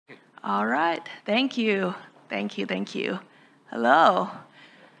All right, thank you. Hello.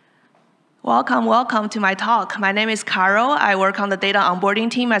 Welcome to my talk. My name is Carol. I work on the data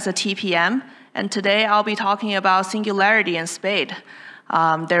onboarding team as a TPM, and today I'll be talking about Singularity and Spade.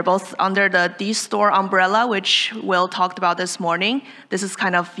 They're both under the dStore umbrella, which Will talked about this morning. This is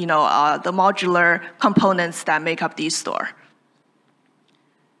kind of, the modular components that make up dStore.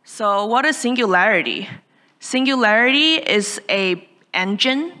 So what is Singularity? Singularity is an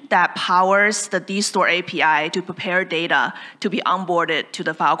engine that powers the dStore API to prepare data to be onboarded to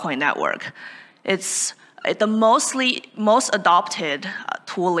the Filecoin network. It's the most adopted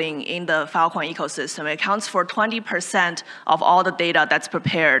tooling in the Filecoin ecosystem. It accounts for 20% of all the data that's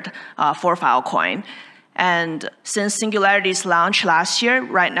prepared for Filecoin. And since Singularity's launch last year,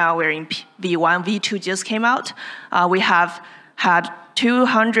 right now we're in V1, V2 just came out. We have had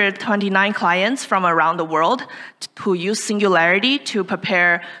 229 clients from around the world who use Singularity to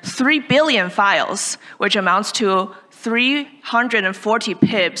prepare 3 billion files, which amounts to 340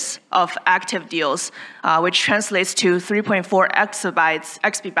 pips of active deals, which translates to 3.4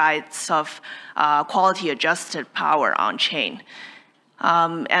 exabytes of quality-adjusted power on chain.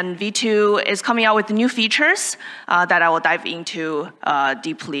 And V2 is coming out with new features that I will dive into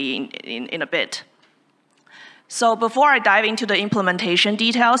deeply in a bit. So before I dive into the implementation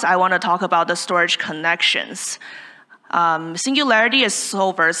details, I want to talk about the storage connections. Singularity is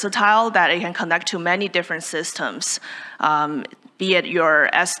so versatile that it can connect to many different systems, be it your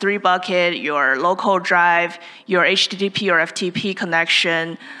S3 bucket, your local drive, your HTTP or FTP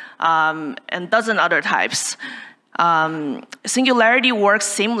connection, and dozen other types. Singularity works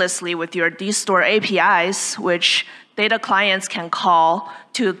seamlessly with your dStore APIs, which data clients can call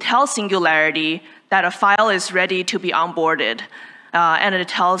to tell Singularity that a file is ready to be onboarded, and it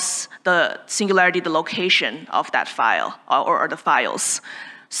tells the Singularity the location of that file or the files.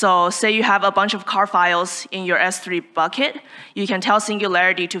 So say you have a bunch of car files in your S3 bucket, you can tell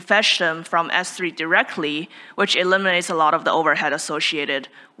Singularity to fetch them from S3 directly, which eliminates a lot of the overhead associated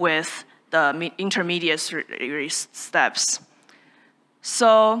with the intermediary steps.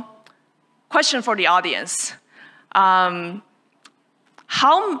 So, question for the audience.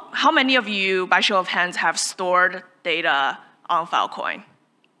 How many of you, by show of hands, have stored data on Filecoin?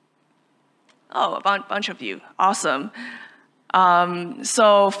 Oh, a bunch of you. Awesome.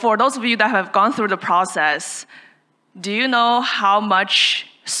 So for those of you that have gone through the process, do you know how much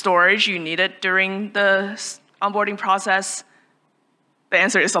storage you needed during the onboarding process? The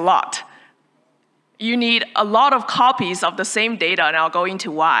answer is a lot. You need a lot of copies of the same data, and I'll go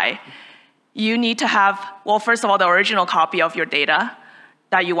into why. You need to have, well, first of all, the original copy of your data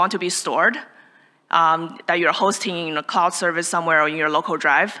that you want to be stored, that you're hosting in a cloud service somewhere or in your local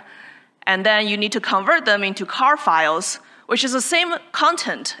drive. And then you need to convert them into car files, which is the same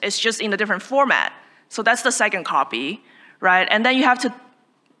content, it's just in a different format. So that's the second copy, right? And then you have to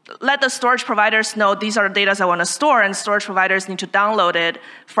let the storage providers know these are the data I want to store, and storage providers need to download it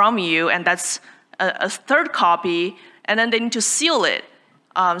from you, and that's a third copy, and then they need to seal it.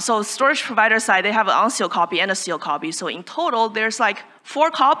 So storage provider side, they have an unsealed copy and a sealed copy. So in total, there's like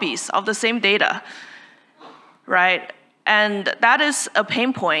 4 copies of the same data, right? And that is a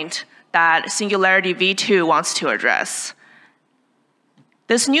pain point that Singularity V2 wants to address.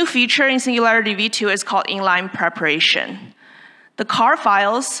 This new feature in Singularity V2 is called inline preparation. The car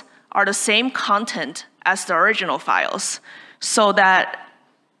files are the same content as the original files, so that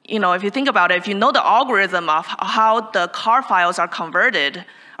if you think about it, if you know the algorithm of how the car files are converted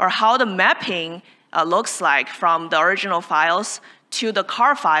or how the mapping looks like from the original files to the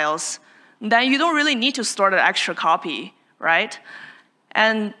car files, then you don't really need to store the extra copy, right?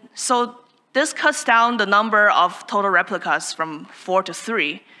 And so this cuts down the number of total replicas from 4 to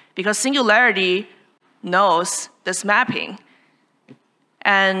 3 because Singularity knows this mapping.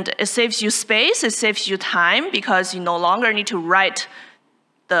 And it saves you space, it saves you time because you no longer need to write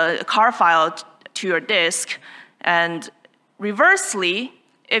the car file to your disk. And reversely,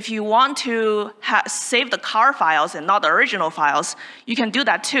 if you want to save the car files and not the original files, you can do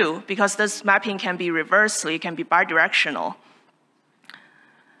that too, because this mapping can be reversely, it can be bidirectional.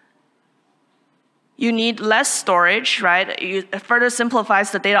 You need less storage, right? It further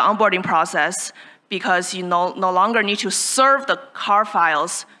simplifies the data onboarding process because you no longer need to serve the car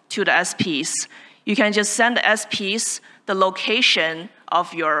files to the SPs. You can just send the SPs the location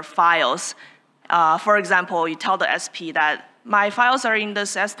of your files. For example, you tell the SP that my files are in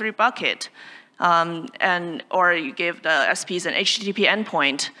this S3 bucket, or you give the SPs an HTTP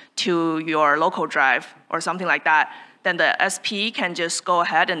endpoint to your local drive or something like that. Then the SP can just go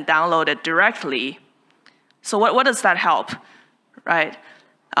ahead and download it directly. So what does that help, right?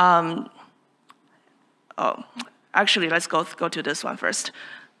 Actually, let's go to this one first.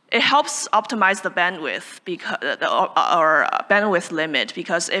 It helps optimize the bandwidth or bandwidth limit,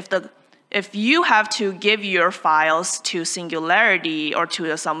 because if you have to give your files to Singularity or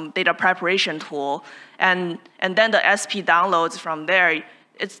to some data preparation tool, and then the SP downloads from there,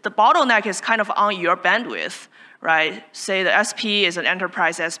 the bottleneck is kind of on your bandwidth, right? Say the SP is an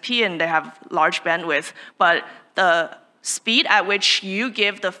enterprise SP and they have large bandwidth, but the speed at which you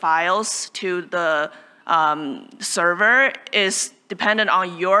give the files to the server is dependent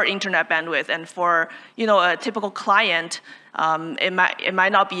on your internet bandwidth. And for a typical client, it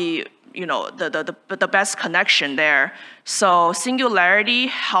might not be the best connection there. So Singularity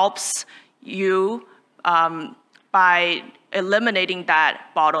helps you by eliminating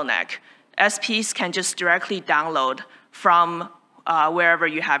that bottleneck. SPs can just directly download from wherever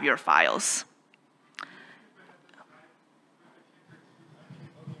you have your files.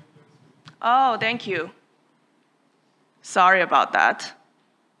 Oh, thank you. Sorry about that.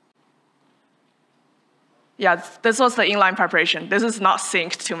 Yeah, this was the inline preparation. This is not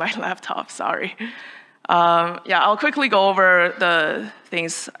synced to my laptop, sorry. Yeah, I'll quickly go over the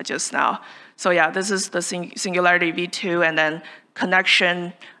things just now. So yeah, this is the Singularity V2, and then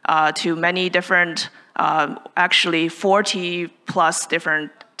connection to many different, actually 40 plus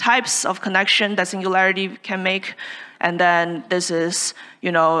different types of connection that Singularity can make. And then this is,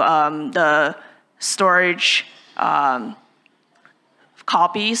 the storage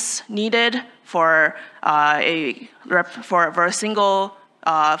copies needed for a single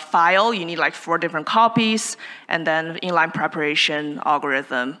file. You need like 4 different copies, and then inline preparation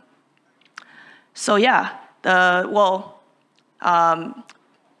algorithm. So yeah,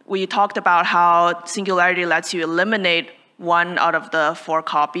 we talked about how Singularity lets you eliminate 1 out of the 4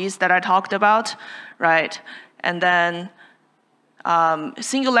 copies that I talked about, right? And then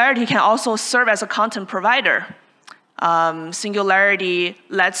Singularity can also serve as a content provider. Singularity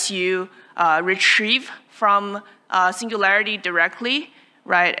lets you retrieve from Singularity directly,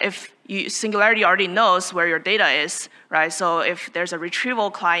 right? If Singularity already knows where your data is, right? So if there's a retrieval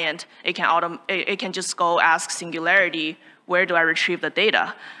client, it can just go ask Singularity, where do I retrieve the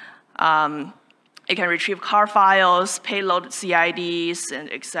data? It can retrieve car files, payload CIDs,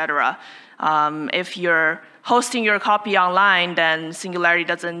 and etc. If you're hosting your copy online, then Singularity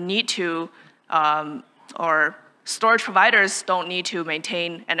doesn't need to, or storage providers don't need to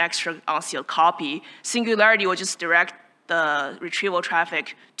maintain an extra unsealed copy. Singularity will just direct the retrieval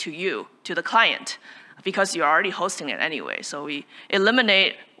traffic to you, to the client, because you're already hosting it anyway. So we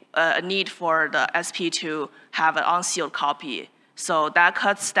eliminate a need for the SP to have an unsealed copy. So that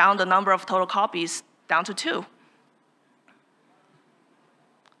cuts down the number of total copies down to 2.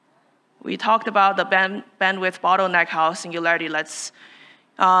 We talked about the bandwidth bottleneck, how Singularity eliminates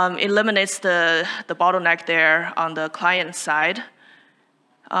the bottleneck there on the client side.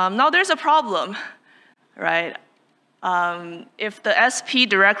 Now there's a problem, right? If the SP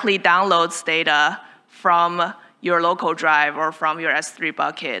directly downloads data from your local drive or from your S3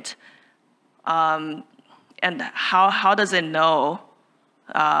 bucket, and how does it know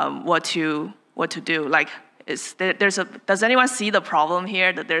what to do? Like, does anyone see the problem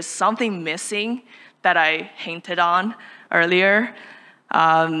here, that there's something missing that I hinted on earlier?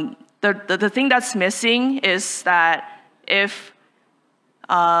 The thing that's missing is that if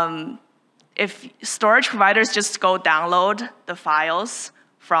storage providers just go download the files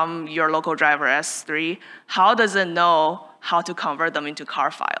from your local drive or S3, how does it know how to convert them into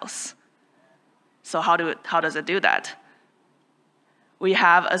car files? So how does it do that? We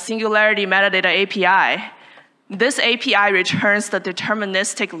have a Singularity metadata API. This API returns the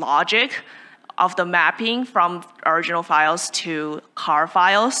deterministic logic of the mapping from original files to car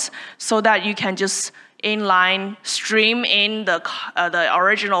files, so that you can just inline stream in the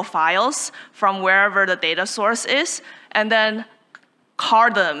original files from wherever the data source is, and then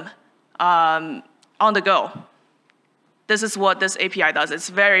car them on the go. This is what this API does. It's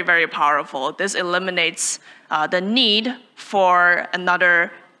very, very powerful. This eliminates the need for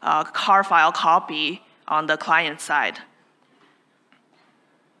another car file copy on the client side.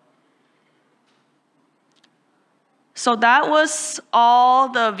 So that was all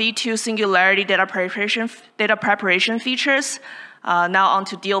the V2 Singularity data preparation features. Now on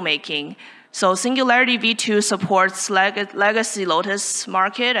to deal making. So Singularity V2 supports legacy Lotus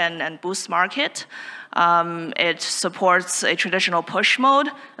market and Boost market. It supports a traditional push mode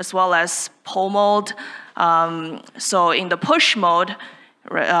as well as pull mode. So in the push mode,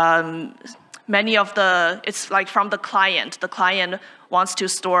 it's like from the client. The client wants to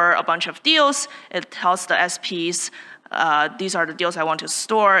store a bunch of deals. It tells the SPs, these are the deals I want to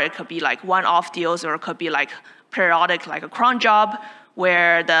store. It could be like one-off deals, or it could be like periodic, like a cron job,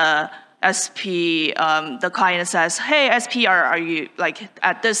 where the SP, the client says, hey, SP, are you like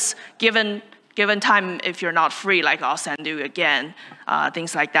at this given time, if you're not free, like I'll send you again,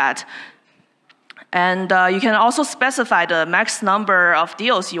 things like that. And you can also specify the max number of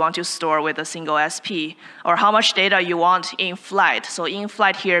deals you want to store with a single SP, or how much data you want in flight. So in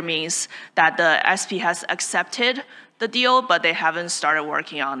flight here means that the SP has accepted the deal, but they haven't started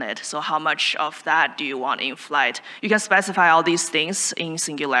working on it. So how much of that do you want in flight? You can specify all these things in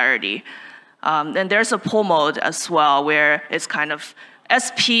Singularity. And there's a pull mode as well, where it's kind of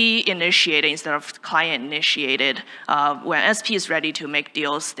SP initiated instead of client initiated. When SP is ready to make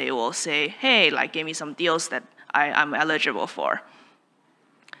deals, they will say, hey, like give me some deals that I'm eligible for.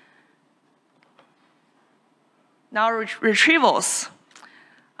 Now retrievals.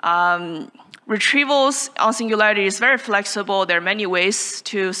 Retrievals on Singularity is very flexible. There are many ways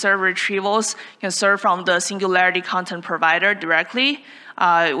to serve retrievals. You can serve from the Singularity content provider directly.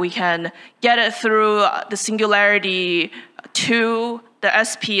 We can get it through the Singularity to the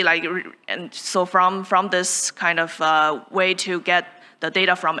SP, like, and so from this kind of way to get the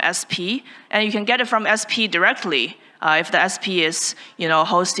data from SP, and you can get it from SP directly. If the SP is,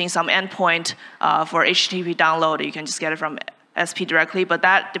 hosting some endpoint for HTTP download, you can just get it from SP directly, but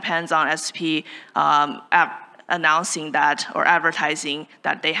that depends on SP announcing that or advertising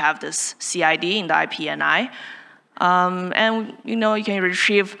that they have this CID in the IPNI. And you can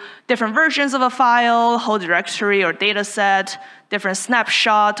retrieve different versions of a file, whole directory or data set, different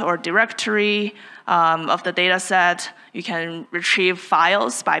snapshot or directory of the data set. You can retrieve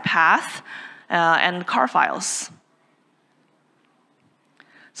files by path and car files.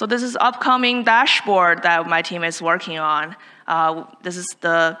 So this is upcoming dashboard that my team is working on. This is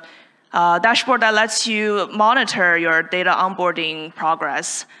the dashboard that lets you monitor your data onboarding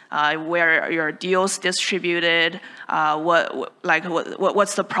progress, where your deals distributed,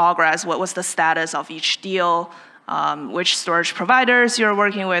 what's the progress, what's the status of each deal, which storage providers you're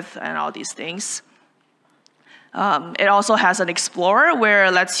working with, and all these things. It also has an explorer where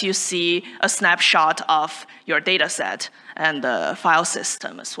it lets you see a snapshot of your data set and the file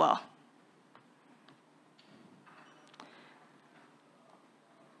system as well.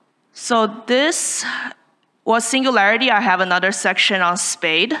 So this was Singularity. I have another section on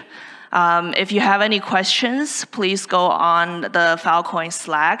Spade. If you have any questions, please go on the Filecoin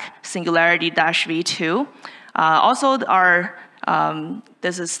Slack, Singularity-V2. Also,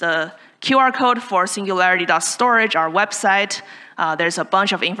 this is the QR code for Singularity.storage, our website. There's a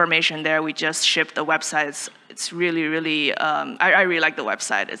bunch of information there. We just shipped the website. It's really, really, I really like the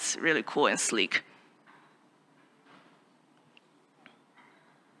website. It's really cool and sleek.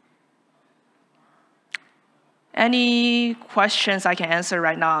 Any questions I can answer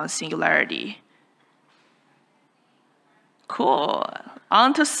right now on Singularity? Cool.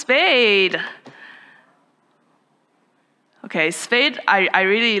 On to Spade. Okay, Spade, I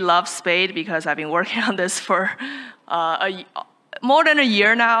really love Spade because I've been working on this for more than a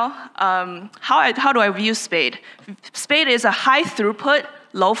year now. How do I view Spade? Spade is a high throughput,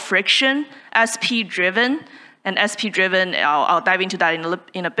 low friction, SP-driven, and SP-driven, I'll dive into that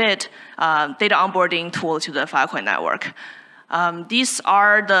in a bit, data onboarding tool to the Filecoin network. These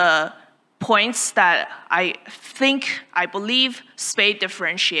are the points that I believe Spade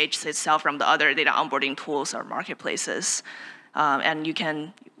differentiates itself from the other data onboarding tools or marketplaces. And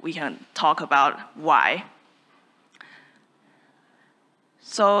we can talk about why.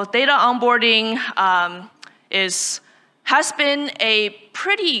 So data onboarding has been a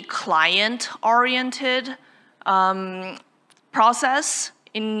pretty client-oriented process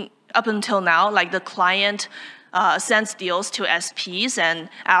up until now. Like the client sends deals to SPs and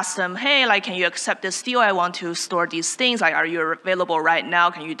asks them, hey, like, can you accept this deal? I want to store these things. Like, are you available right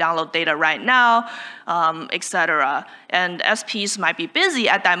now? Can you download data right now? Etc. And SPs might be busy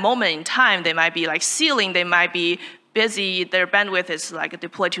at that moment in time. They might be like sealing. They might be busy. Their bandwidth is like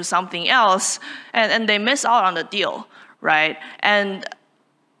deployed to something else, and they miss out on the deal, right? And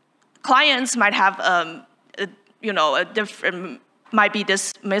clients might have might be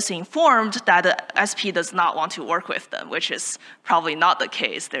misinformed that the SP does not want to work with them, which is probably not the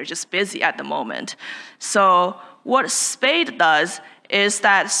case. They're just busy at the moment. So what Spade does is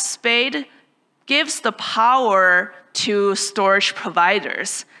that Spade gives the power to storage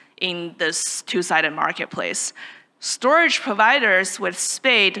providers in this two-sided marketplace. Storage providers with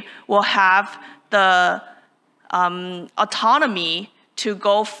Spade will have the autonomy to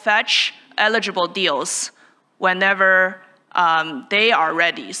go fetch eligible deals whenever they are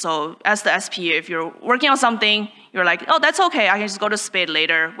ready. So as the SP, if you're working on something, you're like, oh, that's okay. I can just go to Spade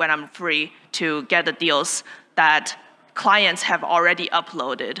later when I'm free to get the deals that clients have already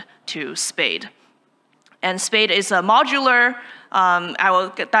uploaded to Spade. And Spade is a modular. I will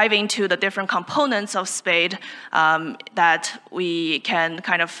dive into the different components of Spade that we can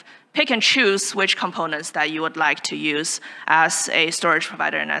kind of pick and choose which components that you would like to use as a storage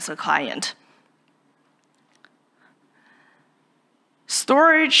provider and as a client.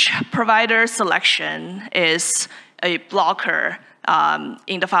 Storage provider selection is a blocker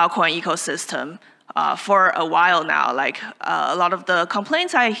in the Filecoin ecosystem for a while now. Like a lot of the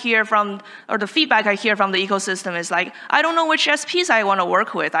complaints I hear from, or the feedback I hear from the ecosystem is like, I don't know which SPs I want to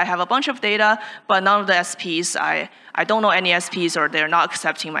work with. I have a bunch of data, but none of the SPs, I don't know any SPs, or they're not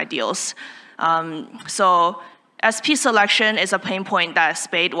accepting my deals. So SP selection is a pain point that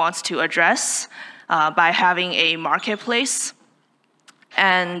Spade wants to address by having a marketplace.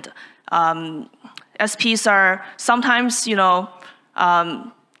 And SPs are sometimes,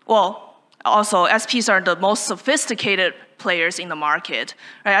 also, SPs are the most sophisticated players in the market.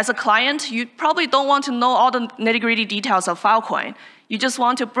 Right? As a client, you probably don't want to know all the nitty-gritty details of Filecoin. You just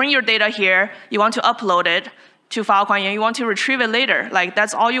want to bring your data here, you want to upload it to Filecoin, and you want to retrieve it later. Like,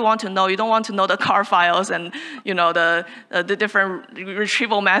 that's all you want to know. You don't want to know the car files and the different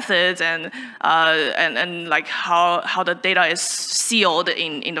retrieval methods and like how the data is sealed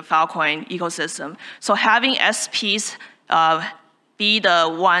in the Filecoin ecosystem. So having SPs be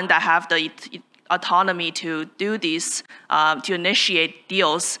the one that have the autonomy to do these, to initiate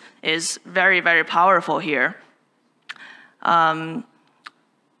deals is very, very powerful here.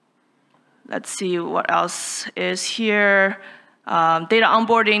 Let's see what else is here. Data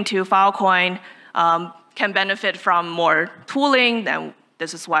onboarding to Filecoin can benefit from more tooling, and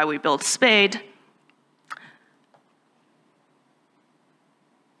this is why we built Spade.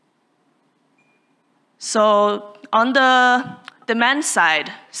 So on the demand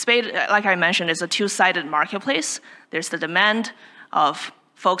side, Spade, like I mentioned, is a two-sided marketplace. There's the demand of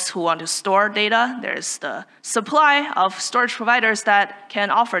folks who want to store data. There's the supply of storage providers that can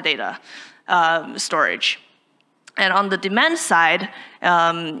offer data storage. And on the demand side,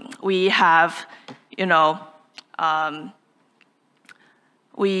 we have,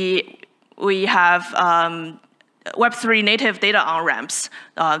 we have Web3 native data on-ramps.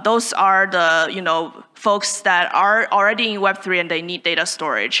 Those are the folks that are already in Web3 and they need data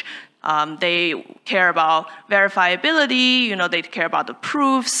storage. They care about verifiability, they care about the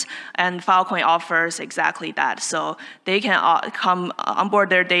proofs, and Filecoin offers exactly that. So they can come onboard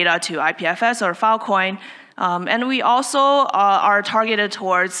their data to IPFS or Filecoin. And we also are targeted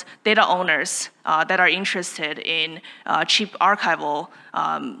towards data owners that are interested in cheap archival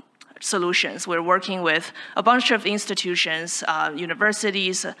solutions. We're working with a bunch of institutions,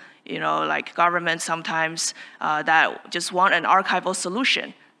 universities, like government sometimes, that just want an archival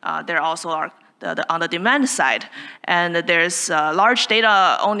solution. There also are on the demand side. And there's large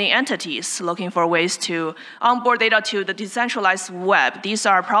data-owning entities looking for ways to onboard data to the decentralized web. These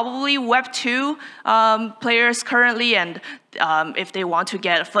are probably Web 2 players currently, and if they want to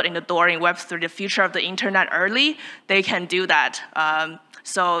get a foot in the door in Web 3, the future of the internet early, they can do that.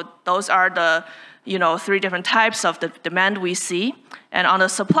 So those are the three different types of the demand we see. And on the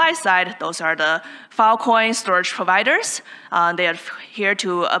supply side, those are the Filecoin storage providers. They adhere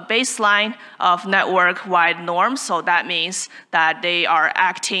to a baseline of network-wide norms. So that means that they are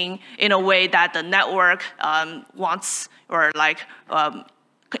acting in a way that the network wants or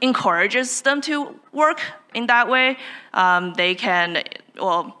encourages them to work in that way. They can,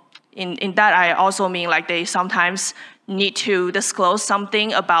 in that I also mean they sometimes need to disclose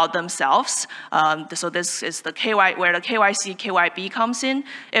something about themselves. So this is where the KYC, KYB comes in.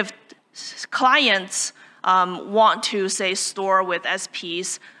 If clients want to, say, store with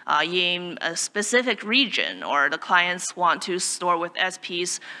SPs in a specific region, or the clients want to store with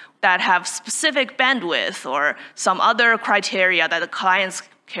SPs that have specific bandwidth or some other criteria that the clients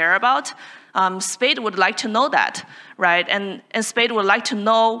care about, Spade would like to know that, right? And Spade would like to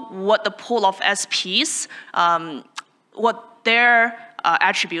know what the pool of SPs, what their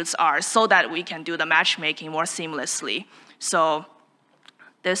attributes are, so that we can do the matchmaking more seamlessly. So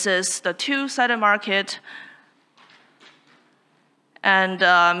this is the two-sided market. And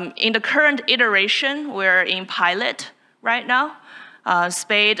in the current iteration, we're in pilot right now.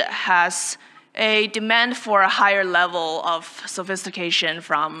 Spade has a demand for a higher level of sophistication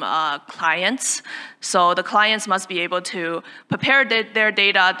from clients. So the clients must be able to prepare their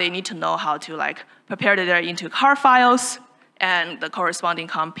data. They need to know how to prepare the data into car files and the corresponding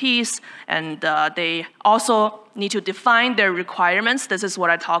comps, and they also need to define their requirements. This is what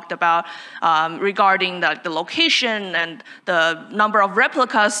I talked about regarding the location and the number of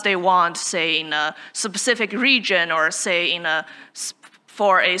replicas they want, say in a specific region, or say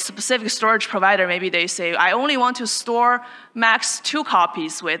for a specific storage provider, maybe they say, I only want to store max 2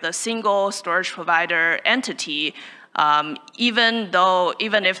 copies with a single storage provider entity, even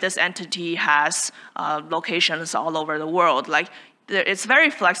if this entity has locations all over the world. Like, it's very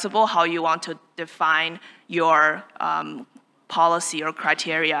flexible how you want to define your policy or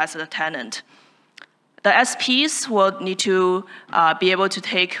criteria as a tenant. The SPs will need to be able to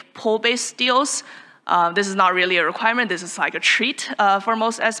take pool-based deals. This is not really a requirement. This is like a treat for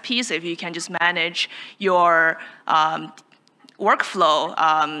most SPs. If you can just manage your workflow,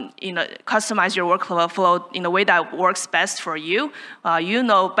 customize your workflow in a way that works best for you. You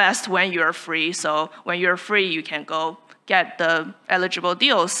know best when you're free. So when you're free, you can go get the eligible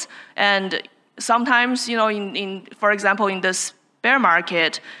deals. And sometimes, for example, in this bear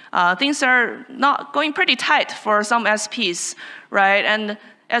market, things are not going pretty tight for some SPs, right? And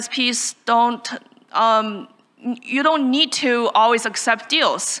SPs you don't need to always accept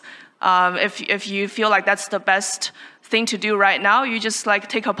deals. If you feel like that's the best thing to do right now, you just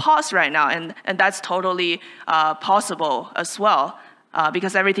take a pause right now, and that's totally possible as well,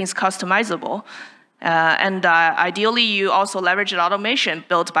 because everything's customizable. And ideally, you also leverage the automation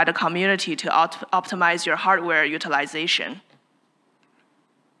built by the community to optimize your hardware utilization.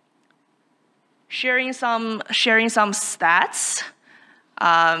 Sharing some stats.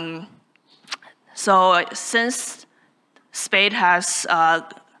 So since Spade has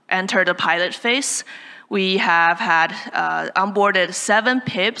entered the pilot phase, we have had onboarded 7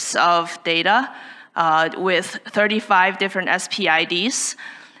 PIBs of data with 35 different SP IDs.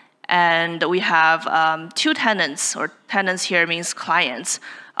 And we have 2 tenants, or tenants here means clients,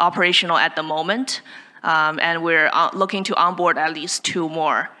 operational at the moment. And we're looking to onboard at least 2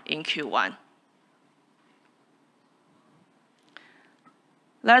 more in Q1.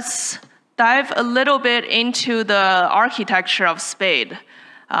 Let's dive a little bit into the architecture of Spade.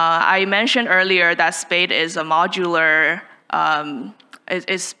 I mentioned earlier that Spade is a modular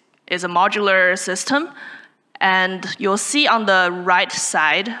is a modular system, and you'll see on the right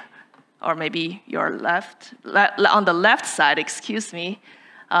side, or maybe your on the left side, excuse me,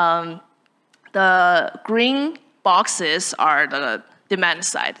 the green boxes are the demand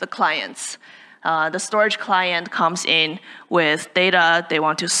side, the clients. The storage client comes in with data they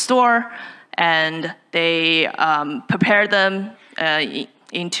want to store, and they prepare them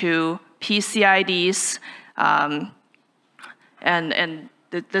into PCIDs, and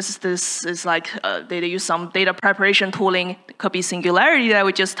this is like they use some data preparation tooling. It could be Singularity that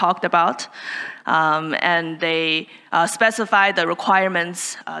we just talked about, and they specify the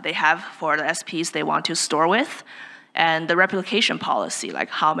requirements they have for the SPs they want to store with, and the replication policy, like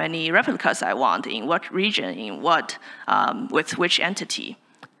how many replicas I want, in what region, in what with which entity,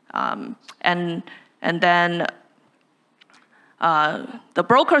 and then the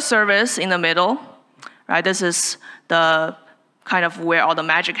broker service in the middle, right? This is the kind of where all the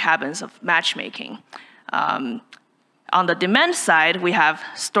magic happens of matchmaking. On the demand side, we have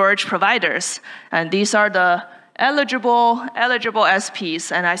storage providers, and these are the eligible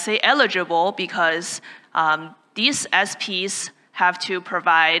SPs. And I say eligible because these SPs have to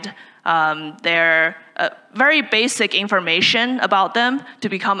provide their very basic information about them to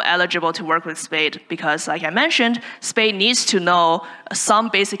become eligible to work with Spade, because like I mentioned, Spade needs to know some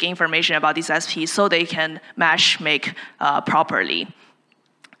basic information about these SPs so they can matchmake properly.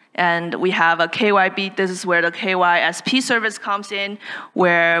 And we have a KYB, this is where the KYSP service comes in,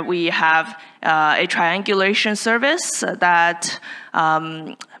 where we have a triangulation service that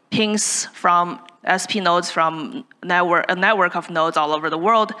pings from SP nodes from a network of nodes all over the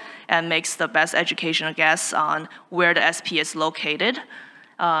world and makes the best educational guess on where the SP is located.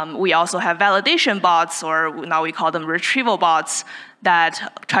 We also have validation bots, or now we call them retrieval bots,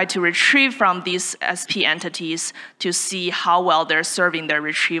 that try to retrieve from these SP entities to see how well they're serving their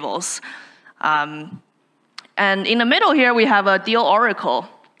retrievals. And in the middle here, we have a deal oracle,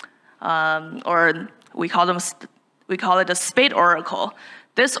 or we call it a Spade oracle.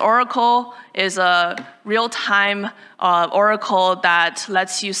 This oracle is a real-time oracle that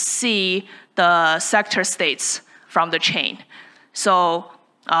lets you see the sector states from the chain. So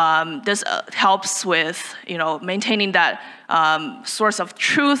this helps with maintaining that source of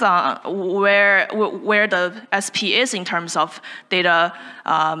truth on where the SP is in terms of data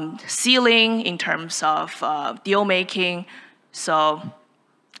sealing, in terms of deal making. So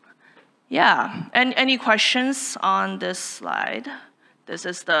Yeah, and any questions on this slide? This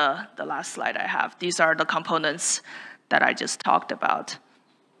is the last slide I have. These are the components that I just talked about.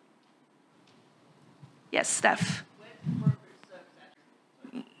 Yes, Steph.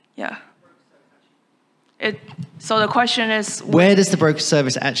 Yeah. So the question is, where does the broker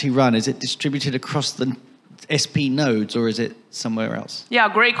service actually run? Is it distributed across the SP nodes, or is it somewhere else? Yeah,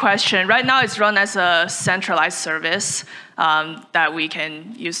 great question. Right now it's run as a centralized service that we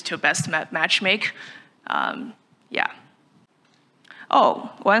can use to best matchmake. Yeah. Oh,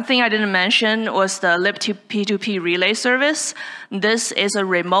 one thing I didn't mention was the libp2p relay service. This is a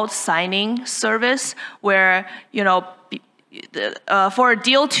remote signing service where, for a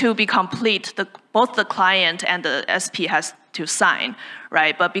deal to be complete, both the client and the SP has to sign,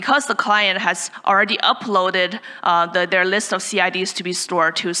 right? But because the client has already uploaded their list of CIDs to be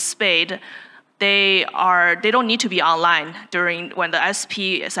stored to Spade, they don't need to be online when the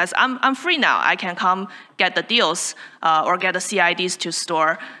SP says, I'm free now, I can come get the deals or get the CIDs to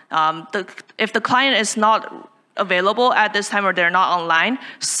store. If the client is not available at this time or they're not online,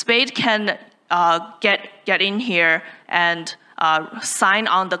 Spade can get in here and sign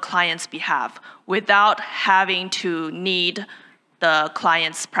on the client's behalf without having to need the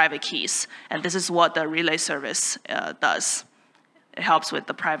client's private keys. And this is what the relay service does. It helps with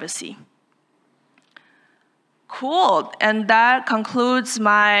the privacy. Cool, and that concludes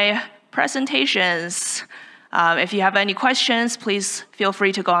my presentations. If you have any questions, please feel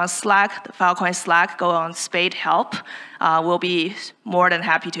free to go on Slack, the Filecoin Slack, go on Spade Help. We'll be more than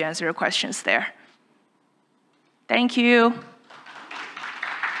happy to answer your questions there. Thank you.